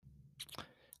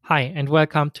Hi, and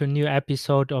welcome to a new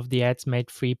episode of the Ads Made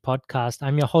Free podcast.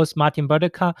 I'm your host, Martin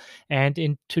Bödecker, and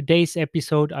in today's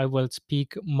episode, I will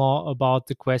speak more about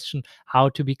the question how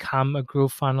to become a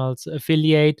GrooveFunnels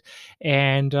affiliate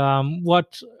and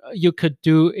what you could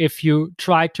do if you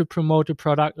try to promote a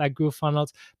product like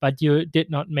GrooveFunnels, but you did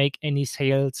not make any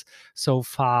sales so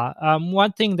far.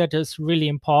 One thing that is really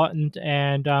important,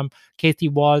 and Kathy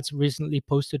Walls recently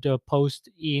posted a post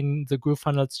in the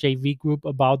GrooveFunnels JV group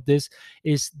about this,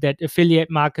 is that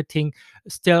affiliate marketing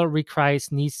still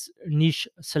requires niche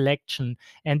selection.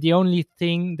 And the only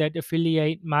thing that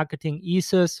affiliate marketing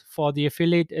eases for the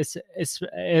affiliate is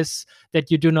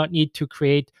that you do not need to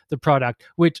create the product,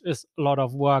 which is a lot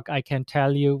of work, I can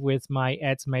tell you, with my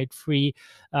Ads Made Free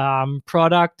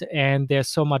product. And there's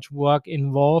so much work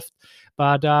involved.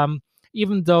 But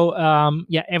even though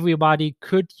everybody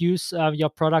could use your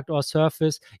product or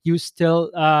service, you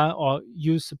still or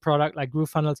use a product like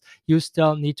GrooveFunnels, you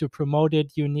still need to promote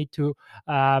it. You need to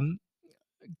um,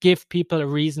 give people a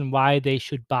reason why they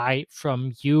should buy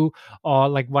from you, or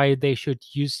like why they should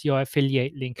use your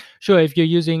affiliate link. Sure, if you're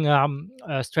using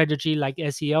a strategy like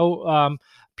SEO,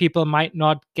 people might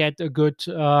not get a good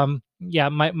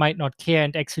might not care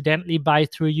and accidentally buy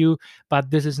through you, but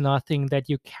this is nothing that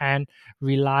you can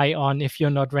rely on if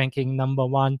you're not ranking number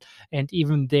one. And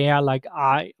even there, like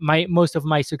my most of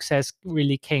my success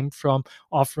really came from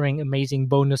offering amazing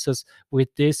bonuses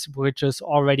with this, which is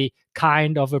already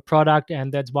kind of a product.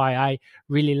 And that's why I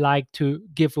really like to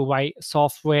give away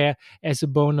software as a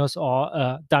bonus,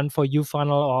 or done for you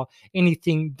funnel, or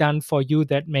anything done for you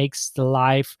that makes the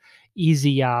life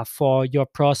easier for your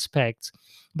prospects.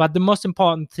 But the most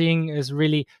important thing is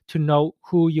really to know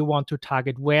who you want to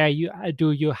target. Where you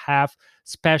do you have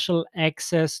special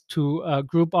access to a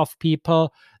group of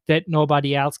people that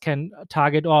nobody else can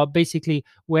target, or basically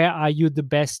where are you the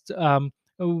best,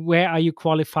 where are you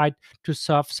qualified to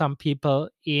serve some people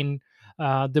in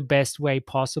the best way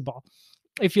possible.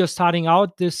 If you're starting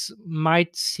out, this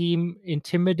might seem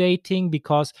intimidating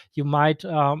because you might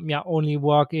only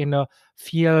work in a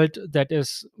field that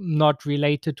is not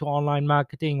related to online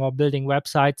marketing or building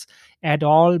websites at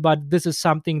all. But this is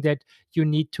something that you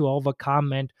need to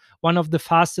overcome. And one of the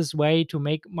fastest way to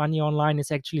make money online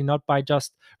is actually not by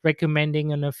just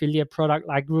recommending an affiliate product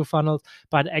like GrooveFunnels,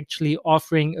 but actually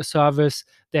offering a service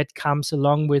that comes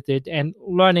along with it and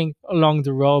learning along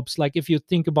the ropes. Like if you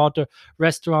think about a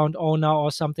restaurant owner or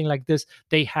something like this,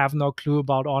 they have no clue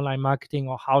about online marketing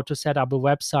or how to set up a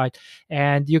website.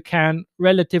 And you can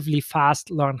relatively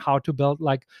fast learn how to build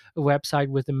like a website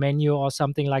with a menu or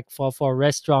something like for a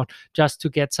restaurant, just to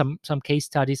get some case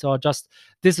studies. Or just,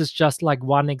 this is just like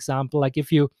one example. Like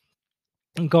if you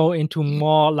go into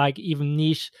more like even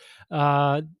niche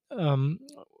uh, um,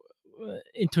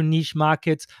 into niche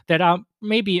markets that are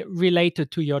maybe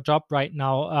related to your job right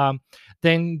now,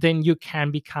 then you can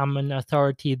become an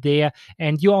authority there.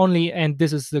 And you only, and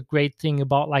this is the great thing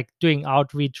about like doing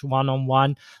outreach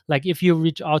one-on-one, like if you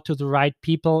reach out to the right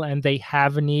people and they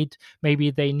have a need, maybe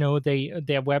they know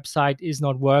their website is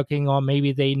not working, or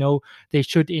maybe they know they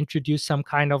should introduce some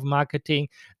kind of marketing,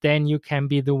 then you can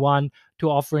be the one to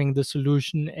offering the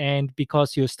solution. And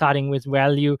because you're starting with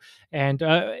value and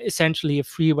essentially a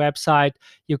free website,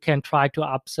 you can try to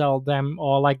upsell them,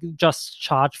 or like just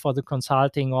charge for the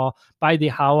consulting or by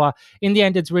the hour. In the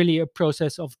end, it's really a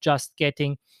process of just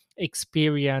getting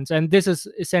experience. And this is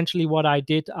essentially what I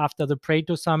did after the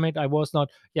Pareto Summit. I was not,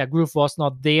 Groove was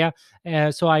not there.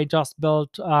 So I just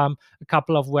built a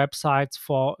couple of websites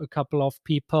for a couple of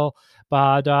people.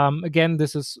 But again,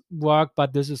 this is work,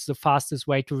 but this is the fastest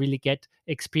way to really get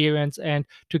experience and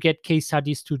to get case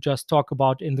studies to just talk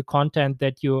about in the content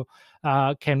that you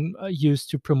can use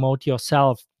to promote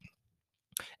yourself.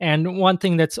 And one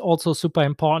thing that's also super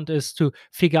important is to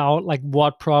figure out like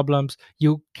what problems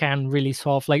you can really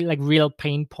solve, like real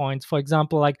pain points. For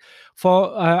example, like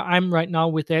for I'm right now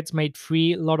with Ads Made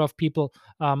Free, a lot of people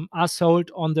are sold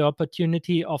on the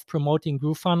opportunity of promoting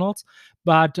GrooveFunnels,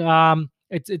 but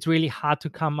it's really hard to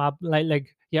come up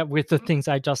with the things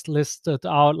I just listed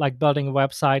out, like building a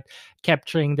website,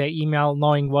 capturing their email,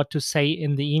 knowing what to say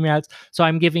in the emails. So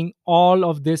I'm giving all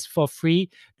of this for free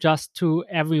just to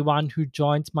everyone who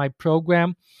joins my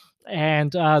program.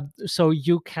 And so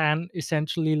you can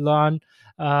essentially learn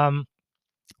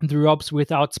the ropes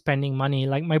without spending money.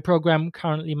 Like my program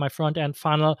currently, my front end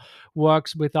funnel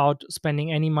works without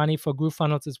spending any money. For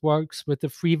GrooveFunnels, it works with the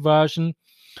free version.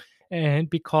 And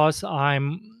because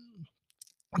I'm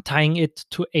tying it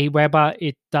to Aweber,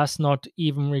 it does not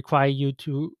even require you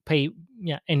to pay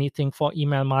anything for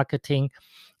email marketing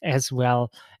as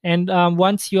well. And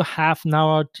once you have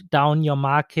narrowed down your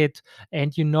market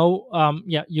and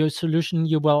your solution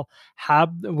you will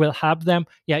help them,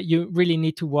 you really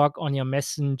need to work on your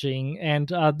messaging.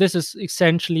 And this is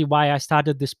essentially why I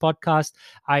started this podcast.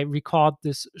 I record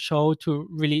this show to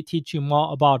really teach you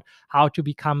more about how to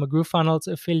become a GrooveFunnels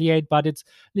affiliate. But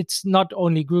it's not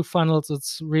only GrooveFunnels,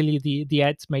 it's really the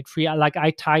Ads Made Free. Like,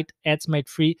 I tied Ads Made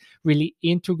Free really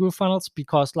into GrooveFunnels,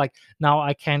 because like now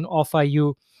I can offer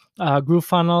you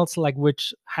GrooveFunnels, like,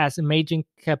 which has amazing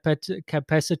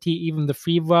capacity, even the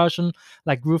free version.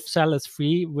 Like, GrooveSell is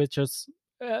free, which is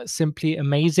simply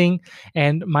amazing,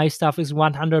 and my stuff is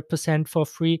 100% for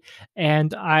free.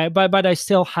 And but I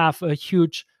still have a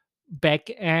huge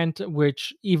back end,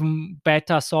 which even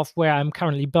better software. I'm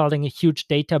currently building a huge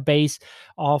database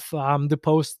of the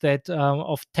posts that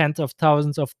of tens of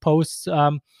thousands of posts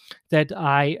that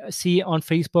I see on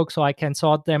Facebook, so I can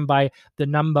sort them by the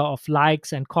number of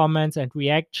likes and comments and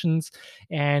reactions.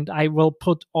 And I will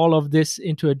put all of this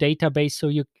into a database, so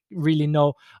you really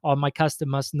know, or my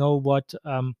customers know, what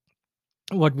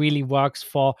really works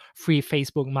for free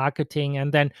Facebook marketing.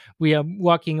 And then we are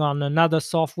working on another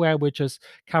software, which is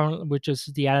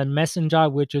the Alan Messenger,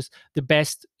 which is the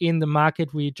best in the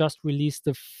market. We just released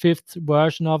the 5th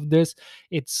version of this.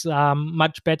 It's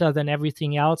much better than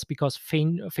everything else, because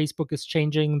Facebook is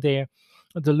changing the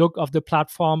look of the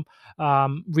platform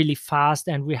really fast,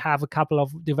 and we have a couple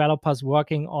of developers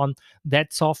working on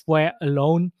that software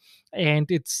alone.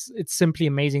 And it's simply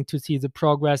amazing to see the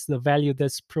progress, the value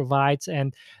this provides,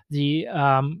 and the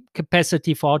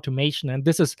capacity for automation. And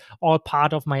this is all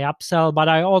part of my upsell. But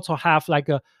I also have like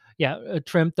a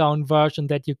trimmed down version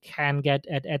that you can get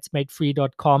at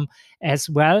adsmadefree.com as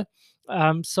well.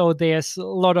 So there's a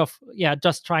lot of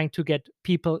just trying to get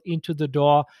people into the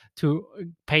door to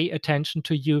pay attention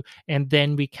to you, and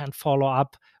then we can follow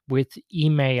up with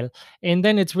email. And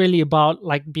then it's really about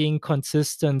like being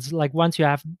consistent. Like, once you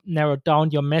have narrowed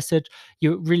down your message,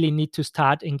 you really need to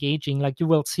start engaging. Like, you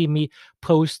will see me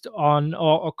post on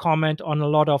or comment on a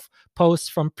lot of posts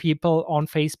from people on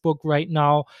Facebook right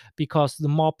now, because the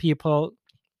more people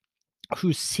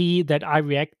who see that I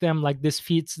react them, like, this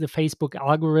feeds the Facebook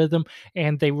algorithm,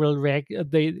 and they will react.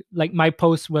 They like my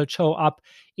posts will show up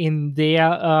in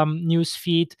their news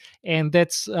feed, and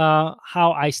that's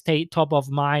how I stay top of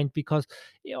mind. Because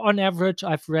on average,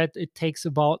 I've read it takes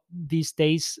about these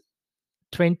days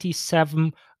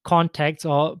 27 contacts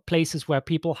or places where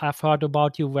people have heard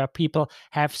about you, where people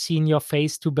have seen your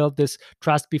face, to build this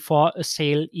trust before a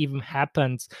sale even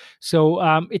happens. So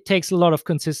it takes a lot of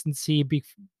consistency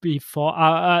before,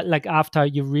 like, after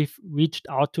you reached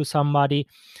out to somebody,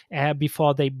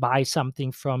 before they buy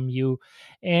something from you.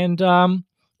 And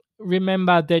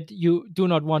remember that you do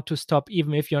not want to stop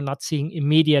even if you're not seeing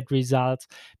immediate results,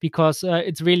 because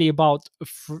it's really about a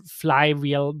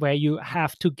flywheel where you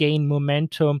have to gain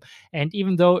momentum. And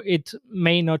even though it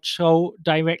may not show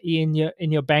directly in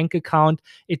your bank account,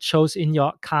 it shows in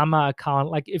your karma account.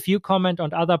 Like, if you comment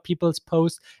on other people's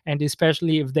posts, and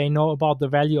especially if they know about the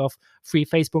value of free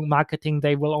Facebook marketing,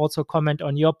 they will also comment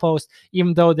on your post,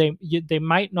 even though they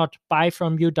might not buy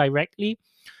from you directly.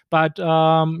 But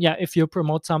if you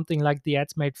promote something like the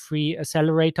Ads Made Free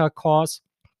Accelerator course,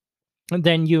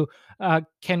 then you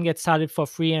can get started for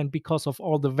free. And because of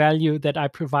all the value that I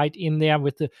provide in there,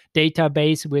 with the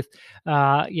database, with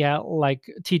like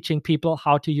teaching people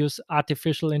how to use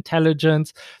artificial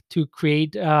intelligence to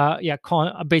create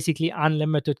basically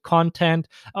unlimited content,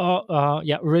 or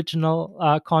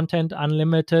original content,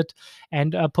 unlimited,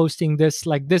 and posting this,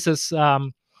 like, this is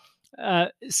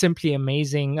simply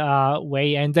amazing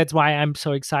way. And that's why I'm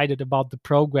so excited about the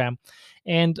program.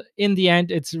 And in the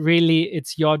end, it's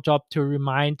your job to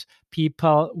remind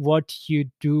people what you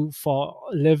do for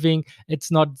a living.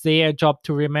 It's not their job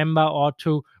to remember or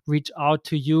to reach out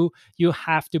to you. You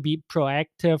have to be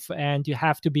proactive, and you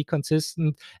have to be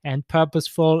consistent and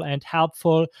purposeful and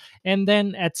helpful. And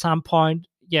then at some point,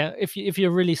 if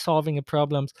you're really solving a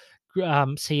problem,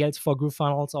 sales for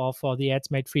GrooveFunnels or for the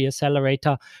Ads Made Free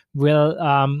Accelerator will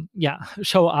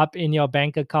show up in your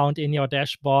bank account, in your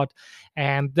dashboard.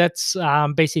 And that's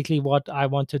basically what I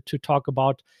wanted to talk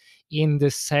about in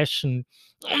this session.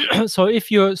 So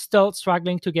if you're still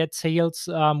struggling to get sales,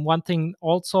 one thing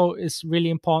also is really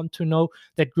important to know,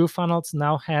 that GrooveFunnels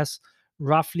now has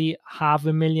roughly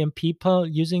 500,000 people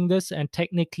using this, and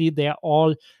technically they're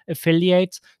all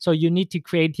affiliates. So you need to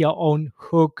create your own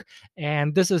hook.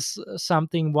 And this is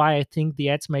something why I think the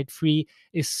Ads Made Free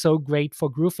is so great for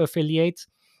Groove affiliates.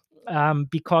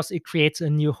 because it creates a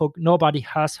new hook. Nobody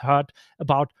has heard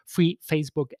about free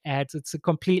Facebook ads. It's a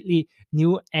completely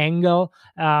new angle.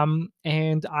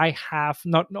 And I have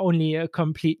not only a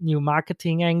complete new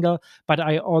marketing angle, but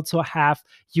I also have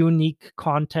unique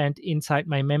content inside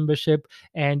my membership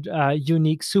and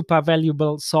unique, super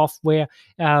valuable software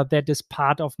that is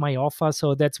part of my offer.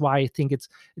 So that's why I think it's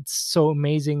so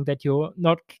amazing that you're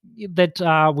not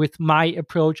that with my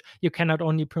approach, you can not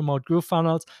only promote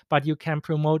GrooveFunnels, but you can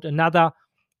promote another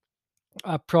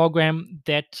program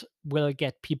that will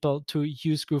get people to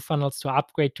use GrooveFunnels, to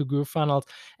upgrade to GrooveFunnels.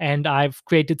 And I've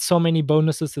created so many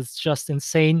bonuses, it's just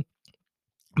insane.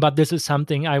 But this is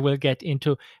something I will get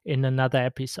into in another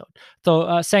episode.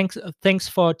 So thanks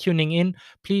for tuning in.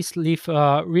 Please leave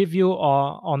a review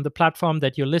or on the platform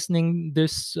that you're listening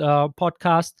this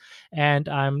podcast, and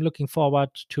I'm looking forward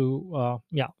to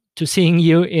seeing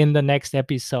you in the next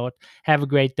episode. Have a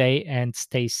great day and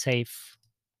stay safe.